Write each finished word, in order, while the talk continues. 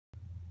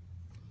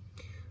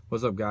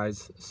What's up,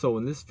 guys? So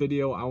in this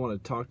video I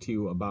want to talk to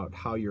you about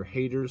how your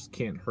haters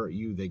can't hurt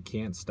you. They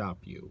can't stop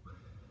you.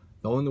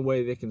 The only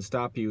way they can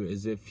stop you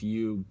is if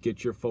you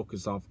get your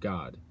focus off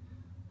God.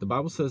 The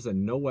Bible says that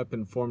no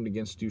weapon formed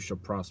against you shall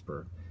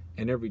prosper,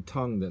 and every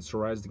tongue that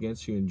shall rise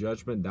against you in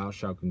judgment thou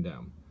shalt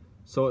condemn.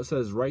 So it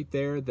says right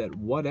there that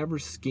whatever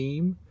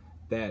scheme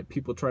that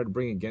people try to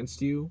bring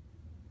against you,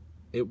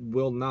 it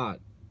will not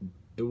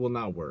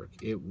work.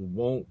 It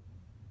won't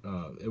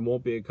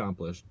be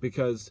accomplished,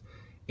 because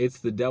it's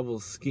the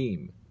devil's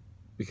scheme.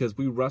 Because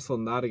we wrestle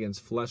not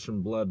against flesh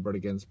and blood, but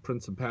against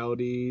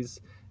principalities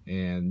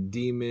and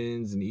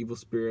demons and evil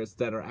spirits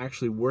that are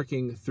actually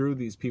working through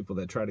these people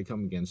that try to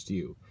come against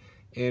you.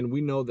 And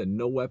we know that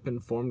no weapon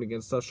formed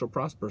against us shall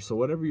prosper. So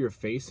whatever you're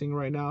facing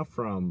right now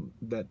from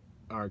that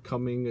are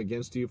coming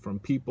against you from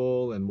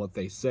people and what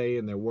they say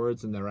and their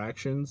words and their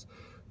actions,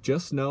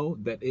 just know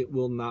that it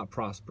will not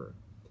prosper.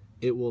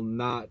 It will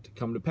not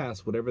come to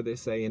pass. Whatever they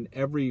say, and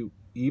every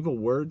evil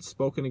word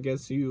spoken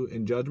against you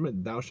in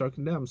judgment thou shalt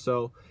condemn.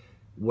 So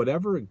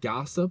whatever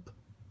gossip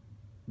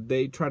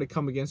they try to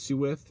come against you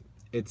with,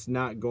 it's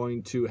not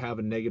going to have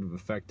a negative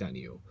effect on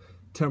you.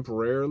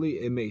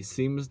 Temporarily it may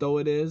seem as though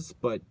it is,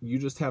 but you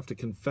just have to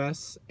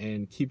confess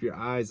and keep your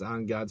eyes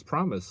on God's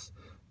promise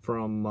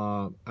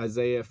from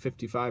Isaiah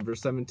 55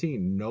 verse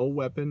 17. No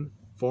weapon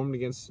formed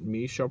against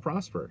me shall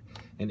prosper,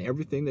 and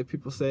everything that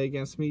people say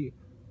against me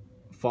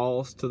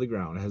falls to the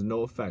ground. It has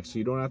no effect. So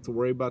you don't have to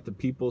worry about the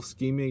people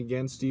scheming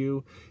against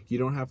you. You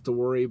don't have to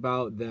worry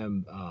about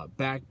them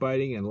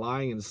backbiting and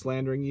lying and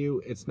slandering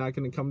you. It's not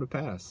going to come to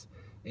pass,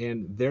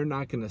 and they're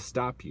not going to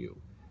stop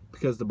you,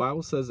 because the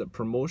Bible says that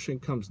promotion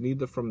comes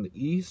neither from the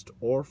east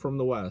or from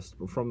the west,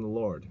 but from the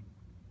Lord.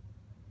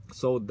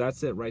 So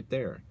that's it right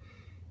there.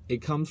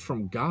 It comes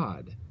from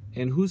God.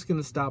 And who's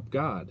going to stop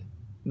God?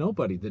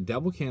 Nobody. The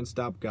devil can't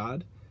stop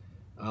God.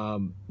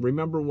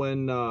 Remember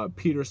when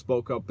Peter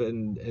spoke up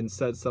and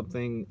said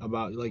something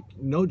about, like,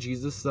 no,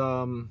 Jesus,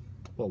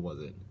 what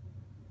was it?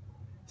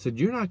 Said,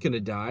 you're not going to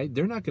die.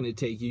 They're not going to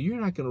take you.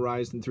 You're not going to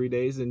rise in 3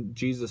 days. And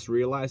Jesus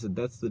realized that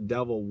that's the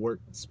devil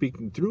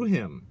speaking through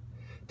him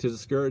to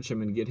discourage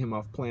him and get him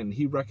off plan. And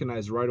he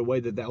recognized right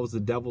away that that was the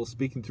devil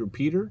speaking through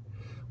Peter.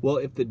 Well,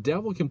 if the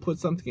devil can put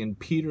something in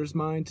Peter's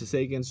mind to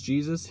say against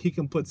Jesus, he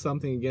can put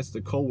something against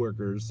the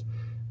co-workers,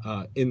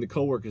 in the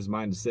co-worker's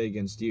mind to say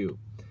against you.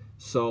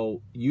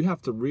 So you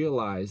have to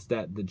realize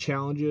that the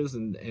challenges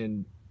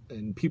and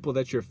people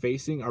that you're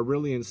facing are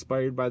really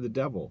inspired by the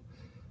devil.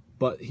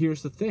 But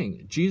here's the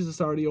thing. Jesus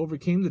already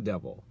overcame the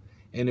devil.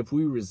 And if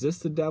we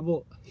resist the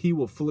devil, he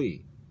will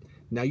flee.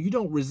 Now, you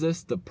don't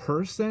resist the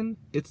person.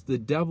 It's the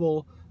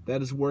devil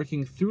that is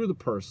working through the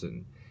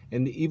person,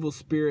 and the evil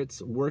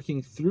spirits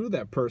working through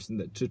that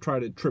person to try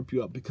to trip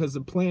you up, because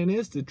the plan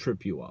is to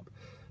trip you up.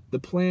 The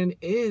plan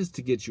is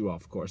to get you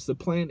off course. The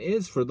plan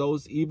is for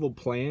those evil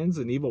plans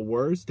and evil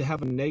words to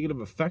have a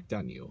negative effect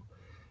on you.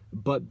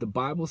 But the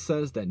Bible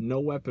says that no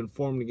weapon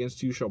formed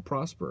against you shall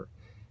prosper.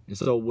 And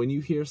so when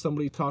you hear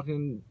somebody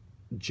talking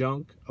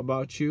junk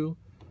about you,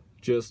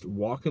 just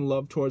walk in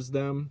love towards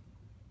them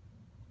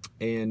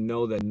and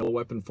know that no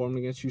weapon formed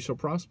against you shall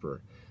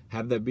prosper.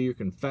 Have that be your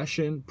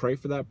confession. Pray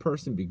for that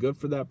person. Be good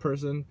for that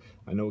person.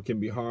 I know it can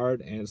be hard,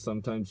 and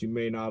sometimes you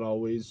may not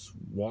always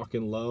walk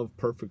in love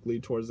perfectly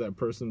towards that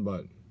person,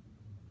 but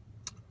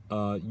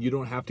you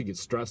don't have to get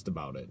stressed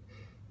about it.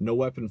 No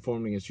weapon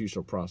formed against you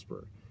shall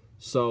prosper.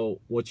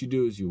 So what you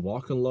do is you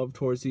walk in love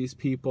towards these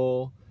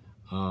people.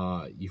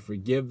 You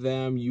forgive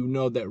them. You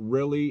know that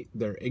really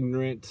they're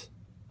ignorant,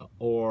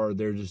 or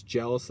they're just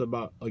jealous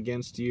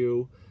against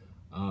you.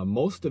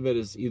 Most of it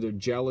is either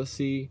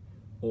jealousy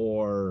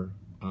or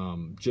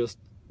just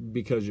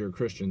because you're a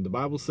Christian. The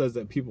Bible says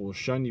that people will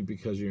shun you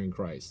because you're in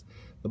Christ.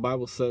 The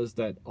Bible says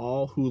that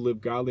all who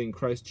live godly in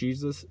Christ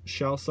Jesus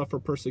shall suffer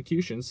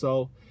persecution.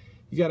 So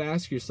you got to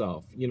ask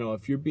yourself,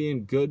 if you're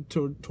being good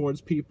towards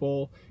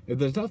people, if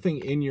there's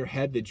nothing in your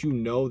head that you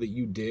know that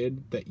you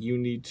did that you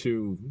need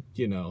to,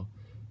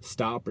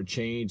 stop or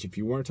change, if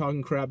you weren't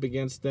talking crap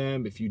against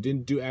them, if you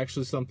didn't do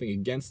actually something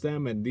against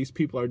them, and these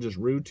people are just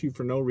rude to you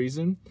for no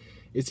reason,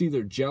 it's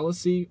either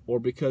jealousy or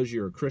because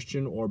you're a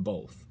Christian, or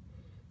both.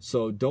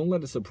 So don't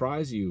let it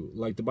surprise you.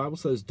 Like the Bible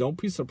says, don't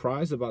be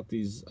surprised about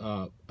these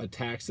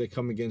attacks that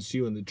come against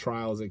you and the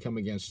trials that come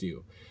against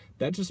you.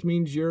 That just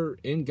means you're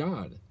in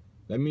God.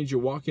 That means you're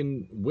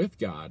walking with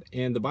God.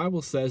 And the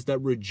Bible says that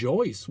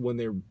rejoice when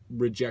they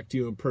reject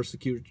you and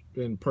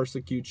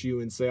persecute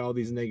you and say all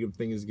these negative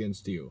things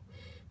against you.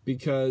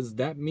 Because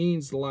that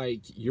means,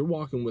 like, you're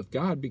walking with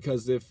God.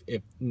 Because if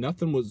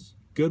nothing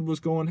good was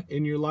going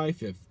in your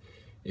life,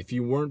 if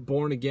you weren't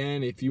born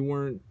again, if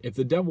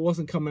the devil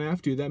wasn't coming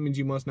after you, that means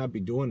you must not be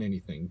doing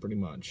anything, pretty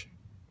much.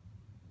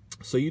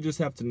 So you just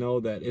have to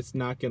know that it's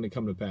not going to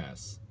come to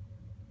pass.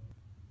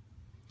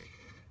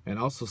 And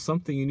also,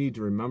 something you need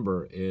to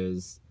remember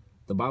is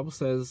the Bible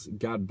says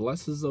God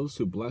blesses those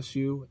who bless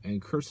you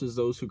and curses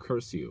those who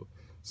curse you.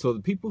 So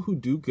the people who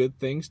do good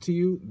things to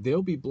you,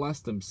 they'll be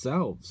blessed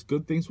themselves.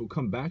 Good things will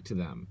come back to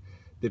them.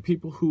 The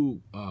people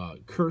who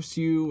curse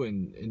you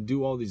and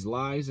do all these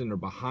lies and are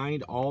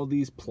behind all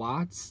these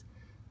plots,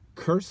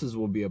 curses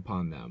will be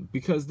upon them,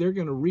 because they're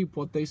going to reap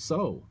what they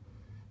sow.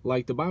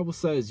 Like the Bible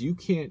says, you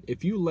can't,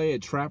 if you lay a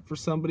trap for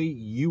somebody,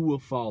 you will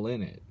fall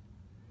in it.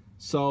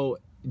 So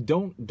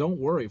don't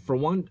worry. For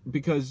one,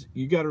 because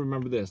you got to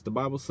remember this. The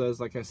Bible says,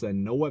 like I said,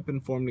 no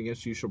weapon formed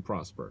against you shall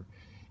prosper.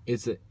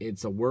 It's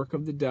a work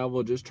of the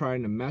devil just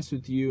trying to mess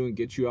with you and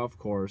get you off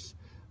course.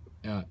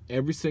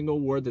 Every single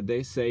word that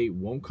they say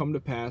won't come to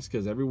pass,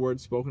 because every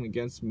word spoken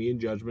against me in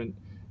judgment,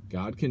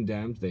 God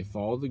condemns. They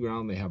fall to the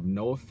ground. They have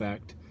no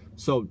effect.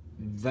 So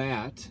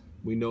that,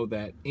 we know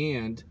that,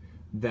 and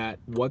that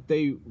what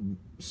they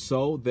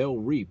sow, they'll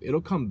reap. It'll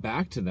come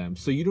back to them.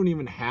 So you don't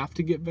even have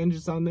to get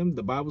vengeance on them.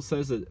 The Bible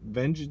says that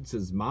vengeance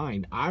is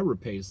mine. I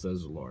repay,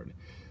 says the Lord.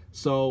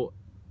 So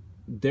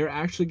they're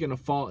actually going to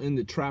fall in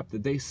the trap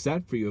that they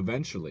set for you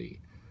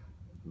eventually.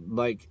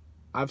 Like,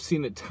 I've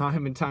seen it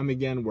time and time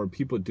again where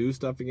people do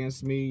stuff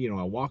against me. You know,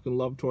 I walk in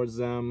love towards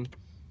them.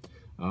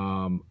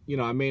 You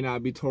know, I may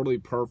not be totally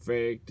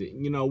perfect.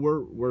 You know,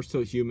 we're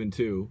still human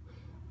too.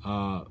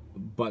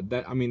 But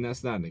that, I mean,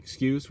 that's not an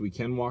excuse. We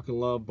can walk in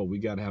love, but we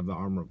got to have the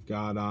armor of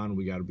God on.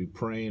 We got to be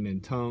praying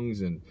in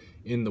tongues and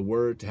in the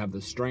word to have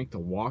the strength to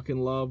walk in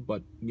love.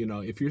 But, you know,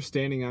 if you're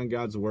standing on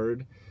God's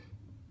word,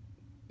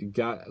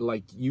 God,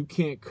 like, you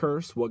can't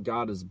curse what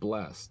God has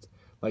blessed.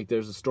 Like,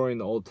 there's a story in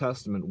the Old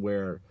Testament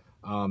where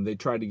they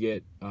tried to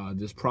get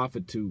this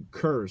prophet to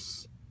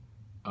curse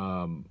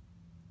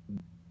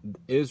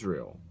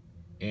Israel.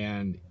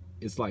 And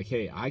it's like,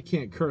 hey, I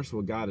can't curse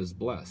what God has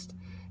blessed.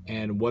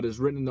 And what is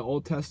written in the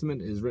Old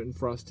Testament is written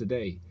for us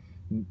today.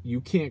 You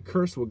can't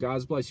curse what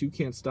God's blessed. You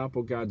can't stop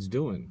what God's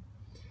doing.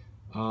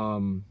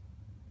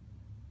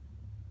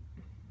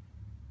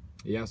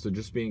 Yeah, so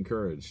just be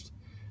encouraged.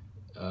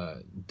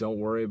 Don't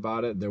worry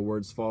about it. Their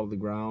words fall to the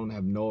ground,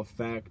 have no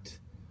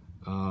effect,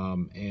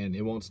 and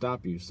it won't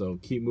stop you. So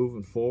keep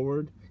moving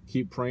forward.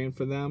 Keep praying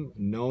for them.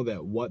 Know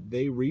that what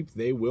they reap,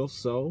 they will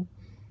sow.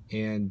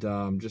 And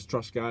just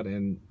trust God,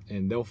 and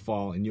they'll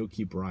fall, and you'll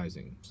keep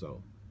rising.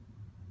 So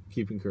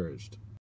keep encouraged.